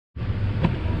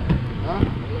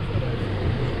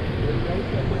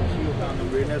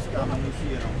foreigners come and you see,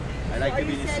 you know. I like to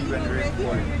be in the sea when they're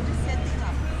foreign. You're just setting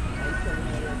up.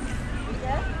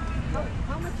 Yeah?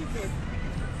 How much is it?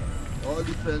 All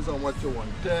depends on what you want.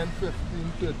 10, 15,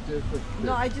 20, 50.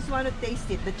 No, I just want to taste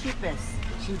it. The cheapest.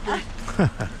 Cheapest?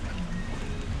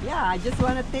 Yeah, I just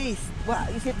want to taste. Well,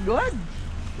 is it good?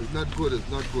 It's not good, it's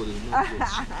not good, it's not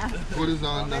good. Good is an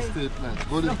understatement.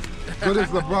 Good is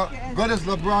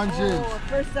LeBron James. Oh,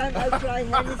 first time I'll try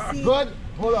Hennessy. Good?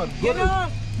 Hold on. You know,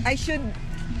 I should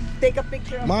take a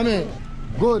picture of Mommy,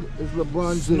 good is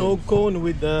LeBron James. Snow cone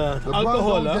with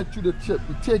alcohol, don't get you the chip,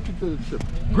 he take you to the chip.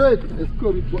 Great is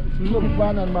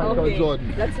LeBron and Michael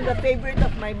Jordan. That's the favorite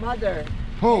of my mother.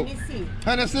 Who? Hennessy.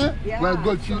 Hennessy? Yeah, Well,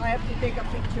 good. so I have to take a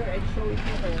picture and show it to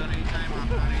her.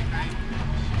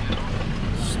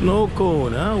 Snow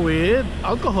cone, huh? With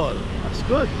alcohol. That's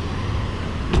good.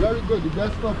 Very good. The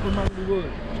best stuff from the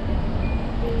world.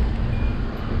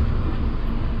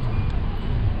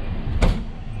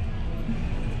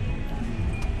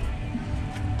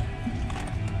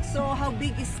 So how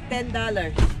big is $10?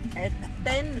 At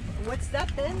 10, what's that?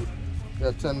 10?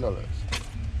 Yeah, $10.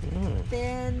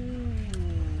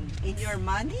 10 in your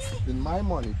money? In my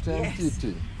money, 10 Yes.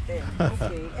 TT. 10.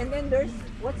 Okay. And then there's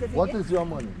what's it? What again? is your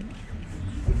money?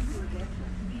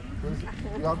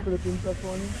 You have Philippines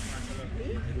money?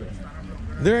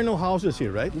 There are no houses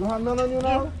here, right? You don't have none on you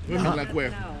now? Like where?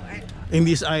 No, In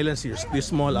these islands here, these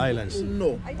small islands.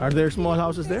 No. Are there small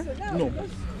houses there? No.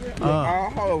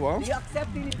 However, do you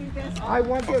accept Philippine peso? I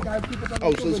want it. I keep it on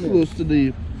oh, so it's close to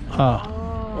the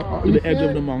You the edge see?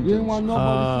 of the mountains. You ain't want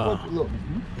nobody to look.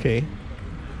 Okay.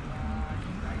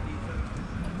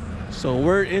 So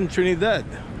we're in Trinidad,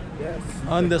 Yes.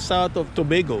 on the south of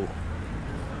Tobago,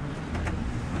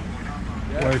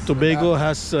 where Tobago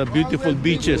has beautiful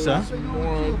beaches, huh?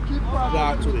 More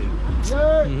that way.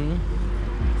 Yeah.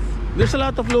 There's a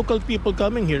lot of local people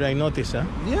coming here, I notice, huh?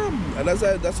 Yeah, and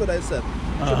that's what I said.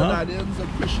 Trinidadians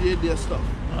appreciate their stuff.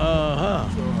 Uh-huh.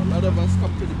 So a lot of us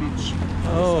come to the beach.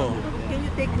 Oh. Can you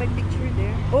take my picture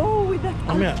there? Oh, with that.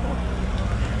 Yeah.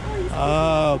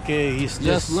 Ah, okay. He's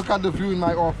Yes, just look at the view in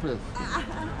my office.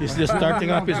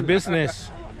 starting up his business.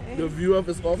 The view of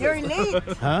his office. You're late.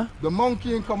 Huh? The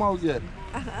monkey ain't come out yet.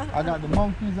 I got the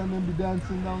monkeys and them be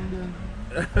dancing down there.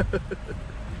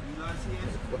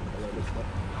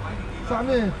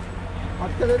 Sammy, I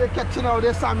tell you they catching out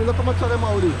there, Sammy. Look how much of them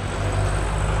out there.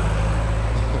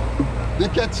 They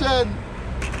catching.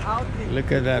 Out there.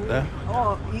 Look at that, huh?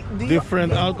 Oh, do you-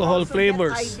 Different do you alcohol also get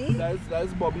flavors. ID?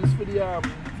 That's Bobby's for the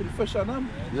fish and them.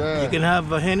 Yeah. You can have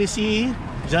Hennessy,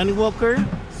 Johnny Walker,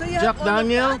 So you Jack have all of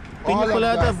Daniel, that? Pina All of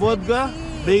Colada, that. vodka,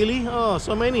 Hennessy. Bailey. Oh,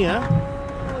 so many, huh?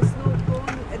 Oh, snow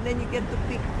cone. And then you get to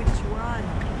pick which one.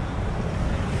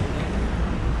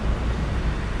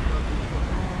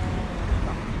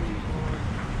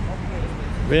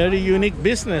 Very unique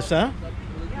business, huh?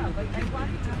 Yeah, but I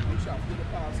want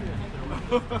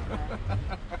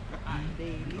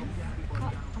Baileys.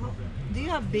 Do you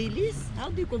have Baileys? How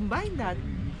do you combine that?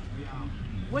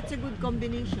 What's a good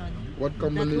combination? What That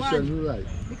combination one. you like?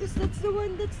 Because that's the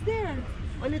one that's there.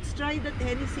 Well, let's try that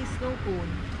Hennessy snow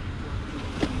cone.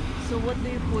 So what do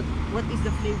you put? What is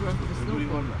the flavor of the snow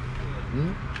cone?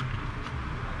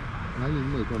 I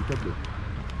didn't make on top of it.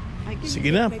 I can Sige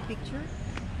take na. my picture.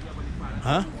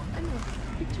 Ha? Ano?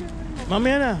 Picture mo.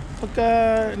 Mamaya na. Pagka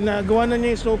nagawa na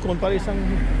niya yung snow cone, para isang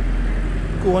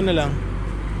kuha na lang.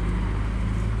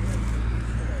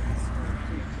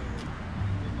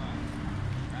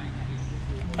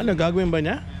 Ano, gagawin ba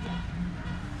niya?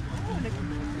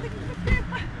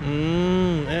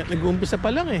 Nag-uumpisa pa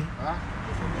lang eh. Ha?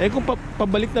 Eh kung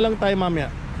pabalik na lang tayo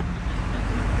mamaya.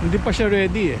 Hindi pa siya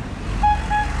ready eh.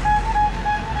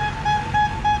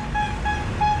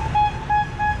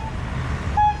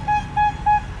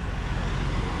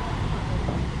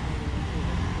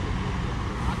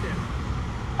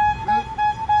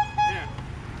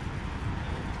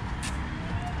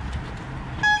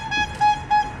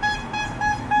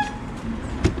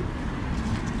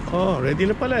 Oh, ready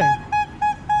na pala eh.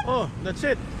 Oh, that's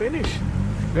it. Finish.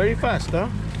 Very fast, huh?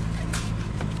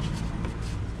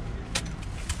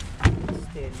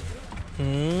 Still,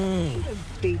 Mm. I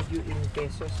paid you in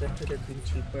pesos. That would have been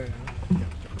cheaper.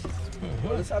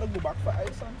 Well, let's have to go back for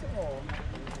ice something or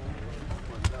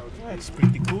That's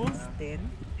pretty cool. 10.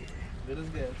 let us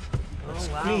get. Oh,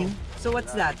 wow. clean. So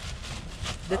what's that?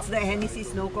 That's the Hennessy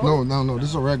snow cone? No. This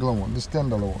is a regular one. This $10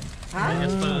 one. Huh?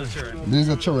 This is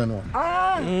a children one.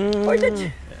 Ah! Or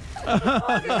the...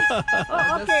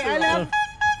 Oh, okay.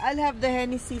 I'll have the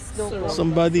Hennessy snow cone.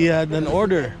 Somebody had an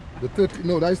order. The 30.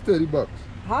 No, that's $30.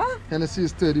 Huh? Hennessy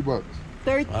is $30.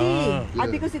 30. Yeah.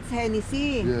 Because it's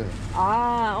Hennessy.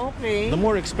 Yeah. Okay. The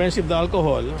more expensive the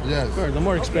alcohol, Yes. of course, the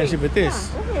more expensive it is.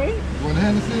 Yeah, okay. You want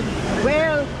Hennessy?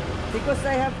 Well, because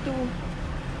I have to.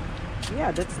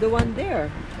 Yeah, that's the one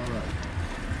there. All right.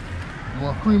 You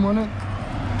want cream on it?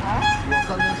 You want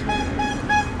condensed milk?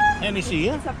 Hennessy,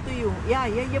 yeah? It's up to you. Yeah,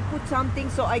 you put something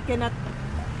so I cannot,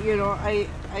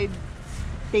 I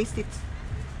taste it.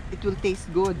 It will taste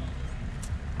good.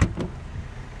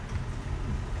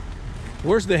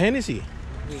 Where's the Hennessy?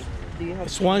 Wait, do you have?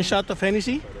 It's one shot of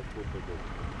Hennessy?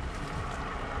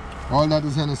 All that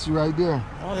is Hennessy right there.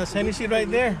 Oh, that's Hennessy right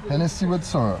there. Hennessy with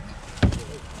syrup.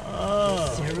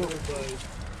 Oh.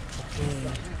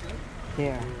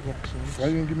 There. Why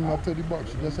you didn't give me my $30?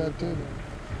 You just had 30.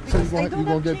 So Because I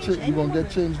don't have change you gonna get anymore.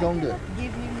 change down there. Give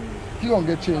you. You gonna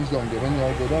get change down there when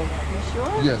y'all go down. You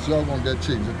sure? Yes, y'all gonna get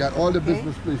change. You got all the Okay.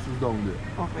 business places down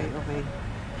there. Okay.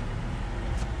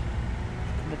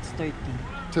 That's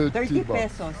 30. 30 bucks.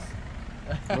 pesos.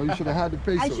 No, you should have had the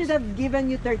pesos. I should have given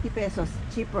you 30 pesos.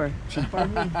 Cheaper. For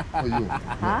me. For you.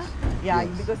 Huh? Yeah,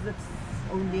 Yes. because that's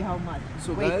only how much.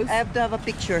 So Wait, guys- I have to have a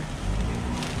picture.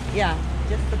 Yeah,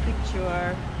 just a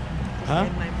picture. Huh?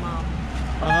 And my mom.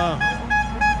 Ah.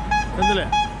 Sandali.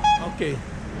 Okay.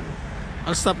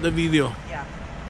 I'll stop the video.